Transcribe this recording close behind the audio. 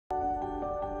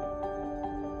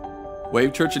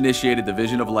Wave Church initiated the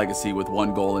vision of legacy with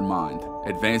one goal in mind: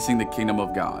 advancing the kingdom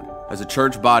of God. As a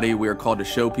church body, we are called to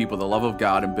show people the love of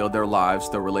God and build their lives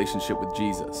through a relationship with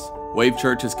Jesus. Wave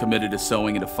Church is committed to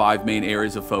sowing into 5 main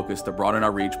areas of focus to broaden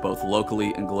our reach both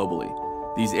locally and globally.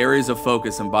 These areas of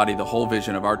focus embody the whole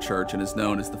vision of our church and is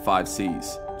known as the 5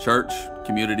 C's: church,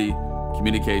 community,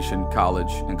 communication,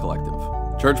 college, and collective.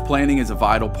 Church planting is a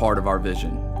vital part of our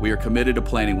vision. We are committed to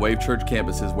planting Wave Church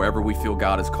campuses wherever we feel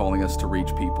God is calling us to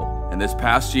reach people. And this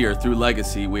past year, through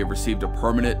Legacy, we have received a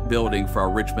permanent building for our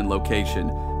Richmond location,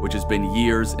 which has been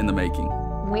years in the making.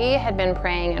 We had been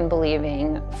praying and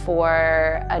believing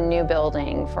for a new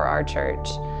building for our church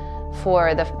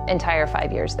for the entire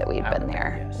 5 years that we've been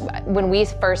there. Yes. When we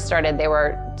first started, they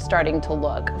were starting to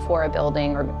look for a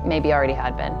building, or maybe already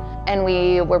had been. And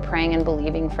we were praying and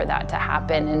believing for that to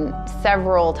happen. And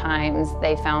several times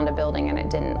they found a building and it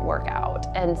didn't work out.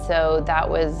 And so that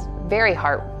was very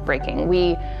heartbreaking.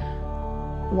 We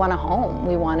want a home.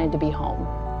 We wanted to be home.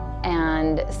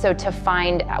 And so to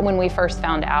find, when we first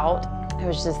found out, it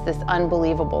was just this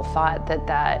unbelievable thought that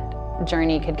that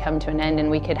journey could come to an end and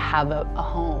we could have a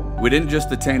home. We didn't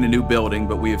just attain a new building,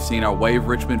 but we have seen our Wave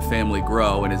Richmond family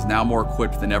grow and is now more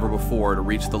equipped than ever before to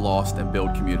reach the lost and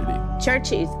build community.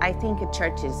 I think a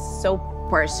church is so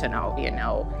personal, you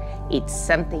know. It's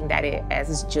something that,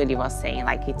 as Julie was saying,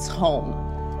 like it's home.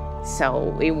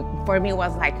 So for me, it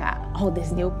was like, oh,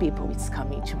 this new people is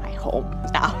coming to my home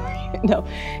now, you know,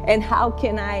 and how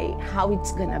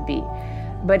it's gonna be.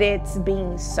 But it's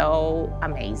been so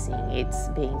amazing. It's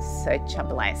been such a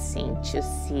blessing to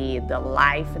see the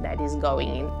life that is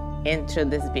going into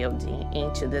this building,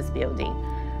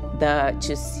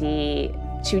 to see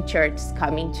 2 churches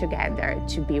coming together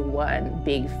to be one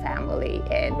big family,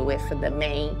 and with the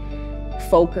main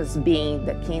focus being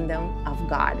the kingdom of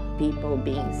God, people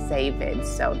being saved.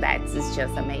 So that's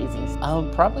just amazing.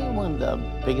 Probably one of the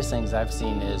biggest things I've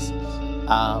seen is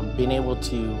being able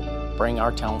to bring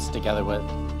our talents together with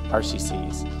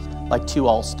RCC's, like 2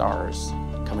 all-stars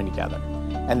coming together.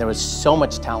 And there was so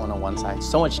much talent on one side,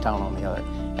 so much talent on the other.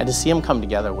 And to see them come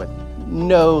together with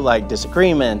no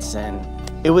disagreements, and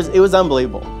it was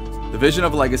unbelievable. The vision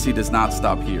of Legacy does not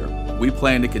stop here. We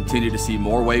plan to continue to see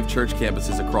more Wave Church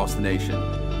campuses across the nation.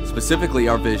 Specifically,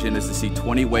 our vision is to see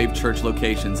 20 Wave Church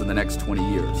locations in the next 20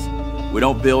 years. We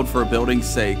don't build for a building's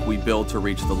sake, we build to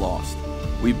reach the lost.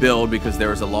 We build because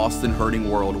there is a lost and hurting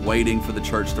world waiting for the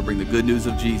church to bring the good news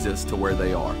of Jesus to where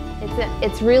they are.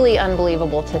 It's really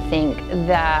unbelievable to think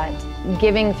that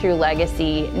giving through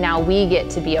Legacy, now we get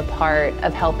to be a part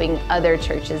of helping other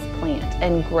churches plant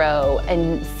and grow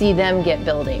and see them get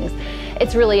buildings.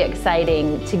 It's really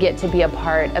exciting to get to be a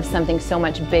part of something so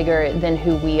much bigger than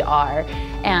who we are.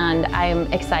 And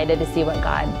I'm excited to see what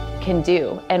God can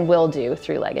do and will do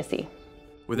through Legacy.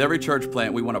 With every church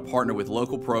plant, we want to partner with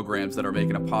local programs that are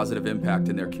making a positive impact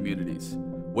in their communities.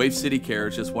 Wave City Care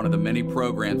is just one of the many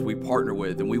programs we partner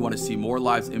with, and we want to see more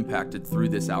lives impacted through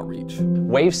this outreach.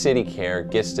 Wave City Care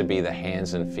gets to be the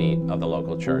hands and feet of the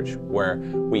local church, where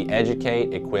we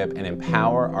educate, equip, and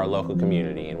empower our local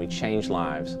community, and we change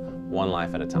lives one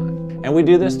life at a time. And we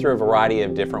do this through a variety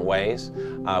of different ways.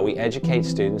 We educate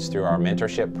students through our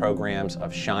mentorship programs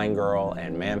of Shine Girl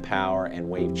and Manpower and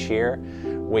Wave Cheer.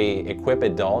 We equip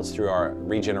adults through our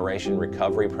Regeneration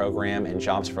Recovery Program and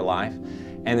Jobs for Life.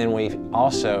 And then we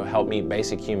also help meet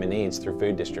basic human needs through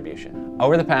food distribution.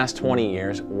 Over the past 20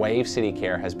 years, Wave City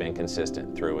Care has been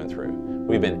consistent through and through.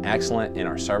 We've been excellent in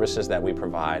our services that we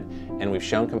provide, and we've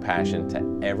shown compassion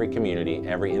to every community,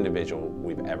 every individual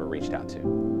we've ever reached out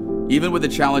to. Even with the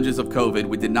challenges of COVID,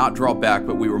 we did not draw back,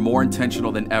 but we were more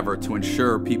intentional than ever to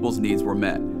ensure people's needs were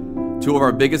met. 2 of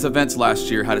our biggest events last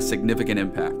year had a significant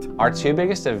impact. Our 2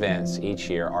 biggest events each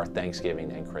year are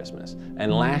Thanksgiving and Christmas.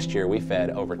 And last year we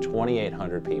fed over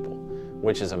 2,800 people,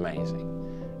 which is amazing.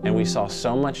 And we saw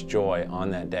so much joy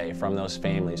on that day from those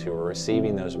families who were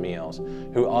receiving those meals,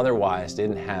 who otherwise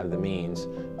didn't have the means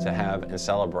to have and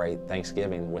celebrate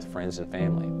Thanksgiving with friends and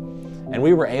family. And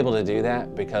we were able to do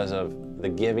that because of the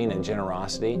giving and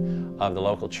generosity of the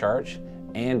local church,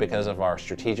 and because of our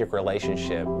strategic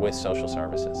relationship with social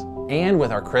services. And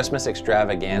with our Christmas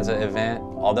extravaganza event,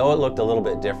 although it looked a little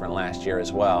bit different last year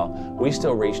as well, we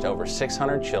still reached over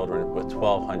 600 children with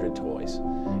 1,200 toys.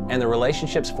 And the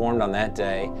relationships formed on that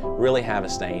day really have a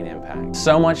staying impact.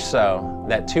 So much so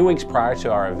that 2 weeks prior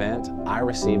to our event, I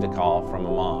received a call from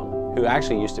a mom who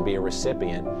actually used to be a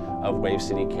recipient of Wave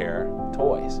City Care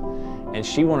toys. And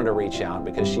she wanted to reach out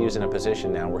because she was in a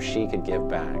position now where she could give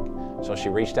back. So she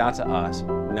reached out to us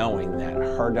knowing that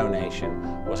her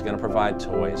donation was going to provide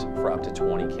toys for up to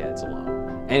 20 kids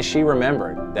alone. And she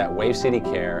remembered that Wave City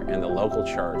Care and the local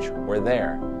church were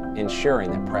there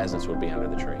ensuring that presence would be under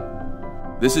the tree.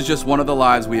 This is just one of the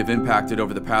lives we have impacted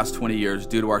over the past 20 years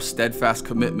due to our steadfast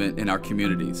commitment in our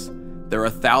communities. There are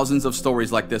thousands of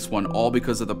stories like this one, all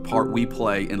because of the part we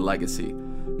play in Legacy.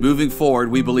 Moving forward,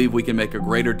 we believe we can make a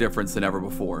greater difference than ever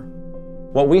before.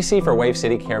 What we see for Wave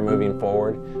City Care moving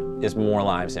forward is more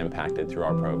lives impacted through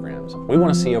our programs. We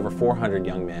want to see over 400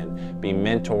 young men be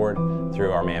mentored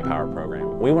through our Manpower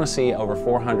program. We want to see over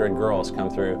 400 girls come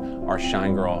through our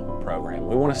Shine Girl program.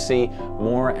 We want to see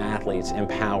more athletes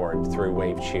empowered through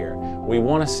Wave Cheer. We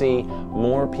want to see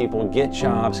more people get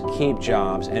jobs, keep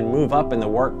jobs, and move up in the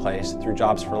workplace through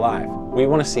Jobs for Life. We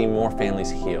want to see more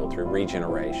families healed through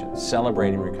regeneration,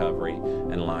 celebrating recovery,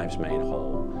 and lives made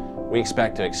whole. We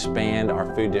expect to expand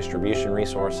our food distribution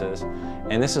resources,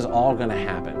 and this is all going to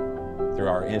happen through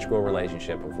our integral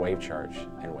relationship of Wave Church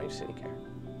and Wave City Care.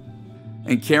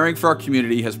 And caring for our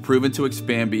community has proven to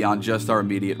expand beyond just our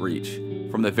immediate reach.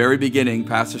 From the very beginning,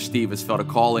 Pastor Steve has felt a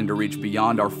calling to reach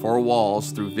beyond our four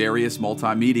walls through various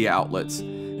multimedia outlets,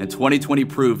 and 2020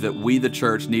 proved that we, the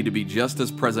church, need to be just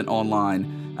as present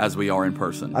online as we are in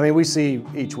person. I mean, we see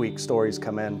each week stories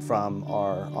come in from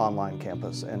our online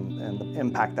campus and the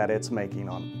impact that it's making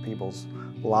on people's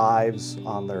lives,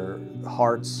 on their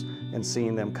hearts, and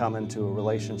seeing them come into a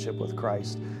relationship with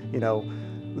Christ. You know,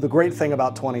 the great thing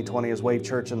about 2020 is Wave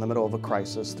Church, in the middle of a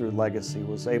crisis through Legacy,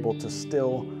 was able to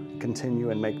still continue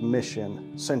and make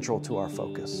mission central to our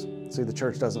focus. See, the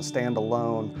church doesn't stand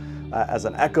alone as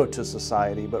an echo to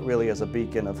society, but really as a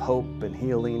beacon of hope and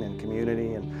healing and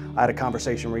community. And I had a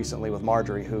conversation recently with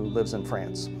Marjorie, who lives in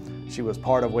France. She was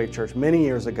part of Wave Church many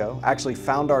years ago, actually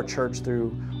found our church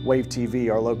through Wave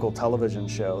TV, our local television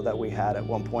show that we had at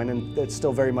one point, and it's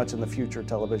still very much in the future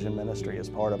television ministry as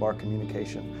part of our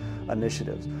communication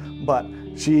initiatives. But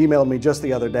she emailed me just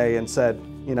the other day and said,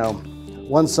 you know,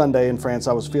 one Sunday in France,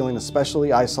 I was feeling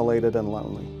especially isolated and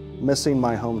lonely, missing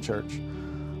my home church.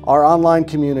 Our online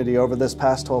community over this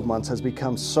past 12 months has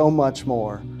become so much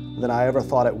more than I ever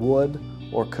thought it would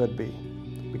or could be.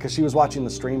 Because she was watching the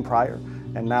stream prior,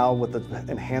 and now with the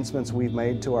enhancements we've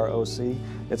made to our OC,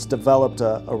 it's developed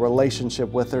a relationship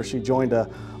with her. She joined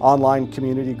an online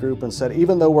community group and said,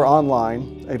 even though we're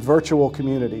online, a virtual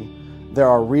community, there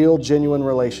are real, genuine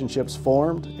relationships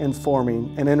formed and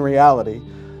forming, and in reality,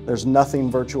 there's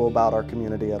nothing virtual about our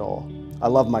community at all. I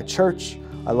love my church,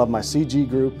 I love my CG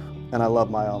group, and I love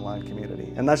my online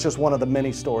community. And that's just one of the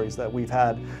many stories that we've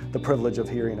had the privilege of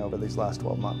hearing over these last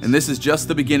 12 months. And this is just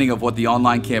the beginning of what the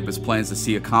online campus plans to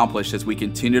see accomplished as we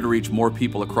continue to reach more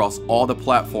people across all the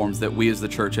platforms that we as the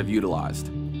church have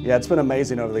utilized. Yeah, it's been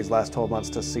amazing over these last 12 months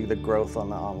to see the growth on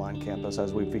the online campus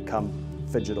as we've become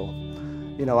phygital.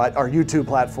 You know, at our YouTube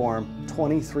platform,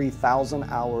 23,000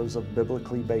 hours of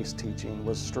biblically based teaching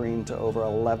was streamed to over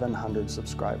 1,100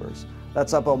 subscribers.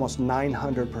 That's up almost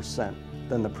 900%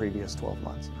 than the previous 12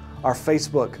 months. Our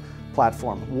Facebook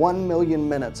platform, 1 million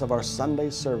minutes of our Sunday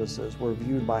services were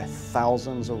viewed by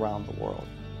thousands around the world.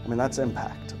 I mean, that's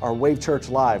impact. Our Wave Church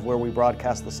Live, where we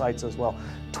broadcast the sites as well,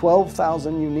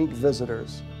 12,000 unique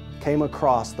visitors came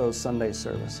across those Sunday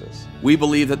services. We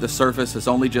believe that the surface has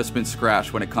only just been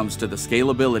scratched when it comes to the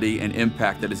scalability and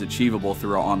impact that is achievable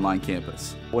through our online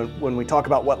campus. When we talk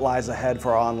about what lies ahead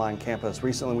for our online campus,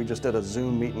 recently we just did a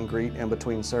Zoom meet and greet in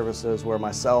between services where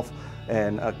myself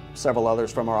and several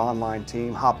others from our online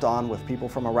team hopped on with people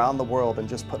from around the world and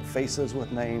just put faces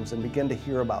with names and begin to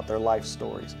hear about their life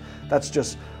stories. That's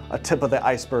just a tip of the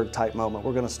iceberg type moment.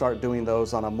 We're going to start doing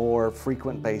those on a more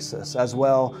frequent basis. As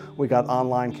well, we got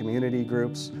online community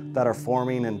groups that are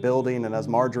forming and building, and as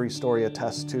Marjorie's story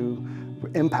attests to,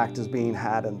 impact is being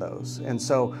had in those. And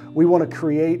so we want to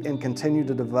create and continue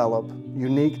to develop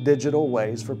unique digital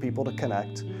ways for people to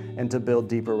connect and to build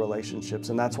deeper relationships.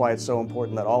 And that's why it's so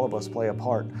important that all of us play a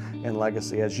part in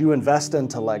Legacy. As you invest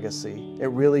into Legacy, it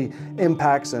really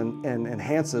impacts and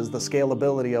enhances the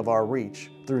scalability of our reach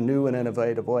through new and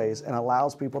innovative ways and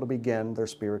allows people to begin their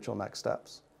spiritual next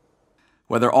steps.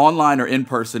 Whether online or in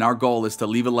person, our goal is to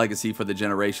leave a legacy for the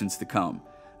generations to come.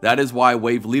 That is why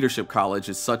Wave Leadership College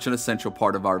is such an essential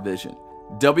part of our vision.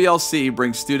 WLC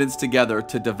brings students together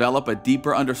to develop a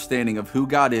deeper understanding of who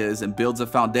God is and builds a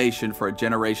foundation for a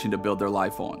generation to build their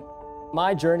life on.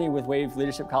 My journey with Wave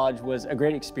Leadership College was a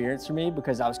great experience for me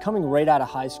because I was coming right out of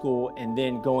high school and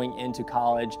then going into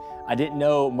college. I didn't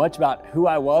know much about who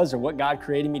I was or what God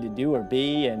created me to do or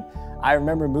be, and I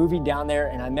remember moving down there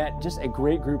and I met just a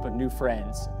great group of new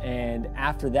friends. And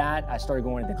after that, I started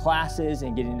going to the classes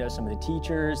and getting to know some of the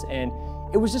teachers, and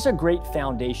it was just a great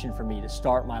foundation for me to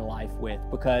start my life with,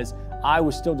 because I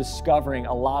was still discovering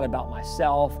a lot about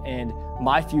myself and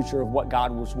my future of what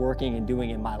God was working and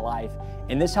doing in my life.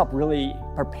 And this helped really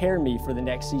prepare me for the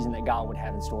next season that God would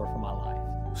have in store for my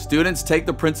life. Students take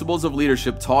the principles of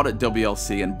leadership taught at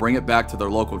WLC and bring it back to their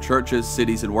local churches,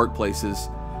 cities, and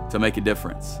workplaces to make a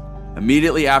difference.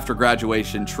 Immediately after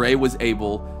graduation, Trey was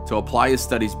able to apply his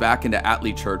studies back into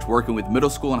Atlee Church, working with middle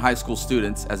school and high school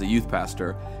students as a youth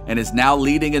pastor, and is now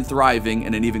leading and thriving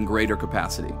in an even greater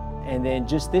capacity. And then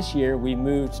just this year, we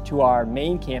moved to our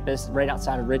main campus right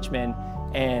outside of Richmond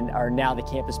and are now the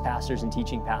campus pastors and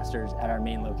teaching pastors at our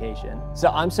main location. So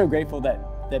I'm so grateful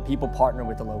that people partner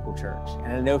with the local church.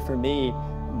 And I know for me,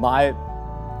 my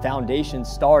foundation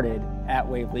started at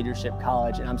Wave Leadership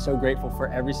College, and I'm so grateful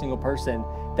for every single person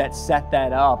that set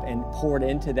that up and poured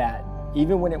into that.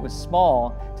 Even when it was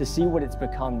small, to see what it's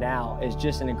become now is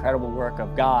just an incredible work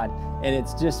of God. And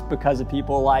it's just because of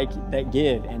people that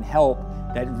give and help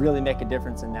that really make a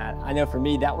difference in that. I know for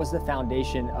me, that was the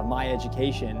foundation of my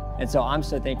education. And so I'm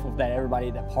so thankful that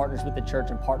everybody that partners with the church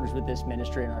and partners with this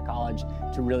ministry in our college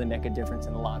to really make a difference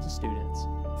in the lives of students.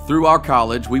 Through our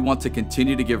college, we want to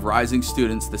continue to give rising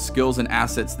students the skills and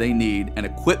assets they need and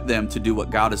equip them to do what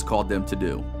God has called them to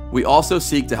do. We also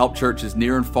seek to help churches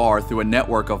near and far through a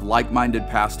network of like-minded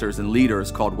pastors and leaders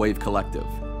called Wave Collective.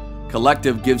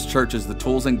 Collective gives churches the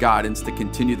tools and guidance to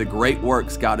continue the great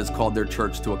works God has called their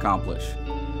church to accomplish.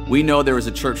 We know there is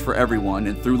a church for everyone,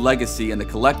 and through Legacy and the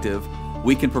Collective,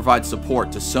 we can provide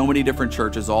support to so many different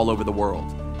churches all over the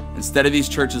world. Instead of these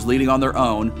churches leading on their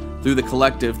own, through the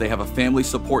Collective, they have a family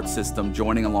support system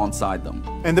joining alongside them.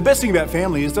 And the best thing about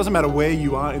family is it doesn't matter where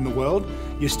you are in the world,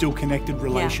 you're still connected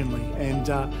relationally.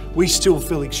 Yeah. And we still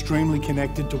feel extremely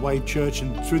connected to Wave Church,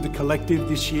 and through the Collective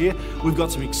this year, we've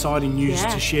got some exciting news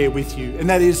to share with you. And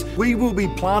that is, we will be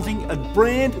planting a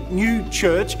brand new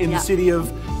church in the city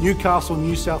of Newcastle,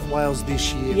 New South Wales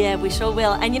this year. Yeah, we sure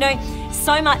will. And you know,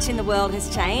 so much in the world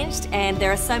has changed and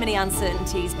there are so many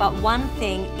uncertainties, but one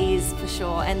thing is for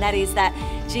sure, and that is that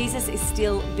Jesus is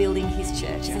still building his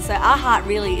church. And so our heart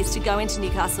really is to go into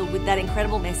Newcastle with that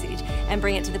incredible message and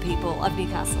bring it to the people of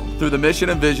Newcastle. Through the mission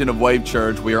and vision of Wave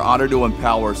Church, we are honored to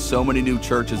empower so many new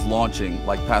churches launching,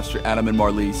 like Pastor Adam and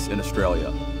Marlise in Australia.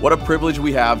 What a privilege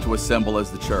we have to assemble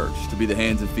as the church, to be the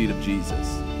hands and feet of Jesus.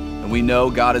 And we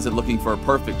know God isn't looking for a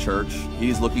perfect church,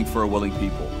 He's looking for a willing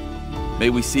people. May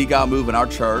we see God move in our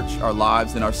church, our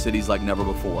lives, and our cities like never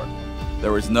before.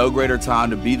 There is no greater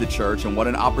time to be the church, and what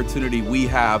an opportunity we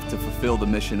have to fulfill the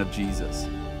mission of Jesus.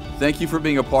 Thank you for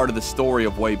being a part of the story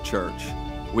of Wave Church.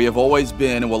 We have always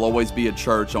been and will always be a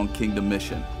church on kingdom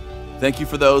mission. Thank you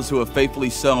for those who have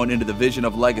faithfully sown into the vision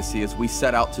of Legacy as we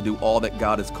set out to do all that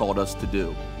God has called us to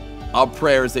do. Our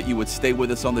prayer is that you would stay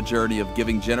with us on the journey of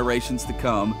giving generations to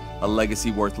come a legacy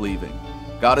worth leaving.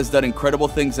 God has done incredible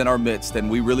things in our midst, and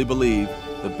we really believe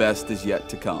the best is yet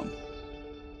to come.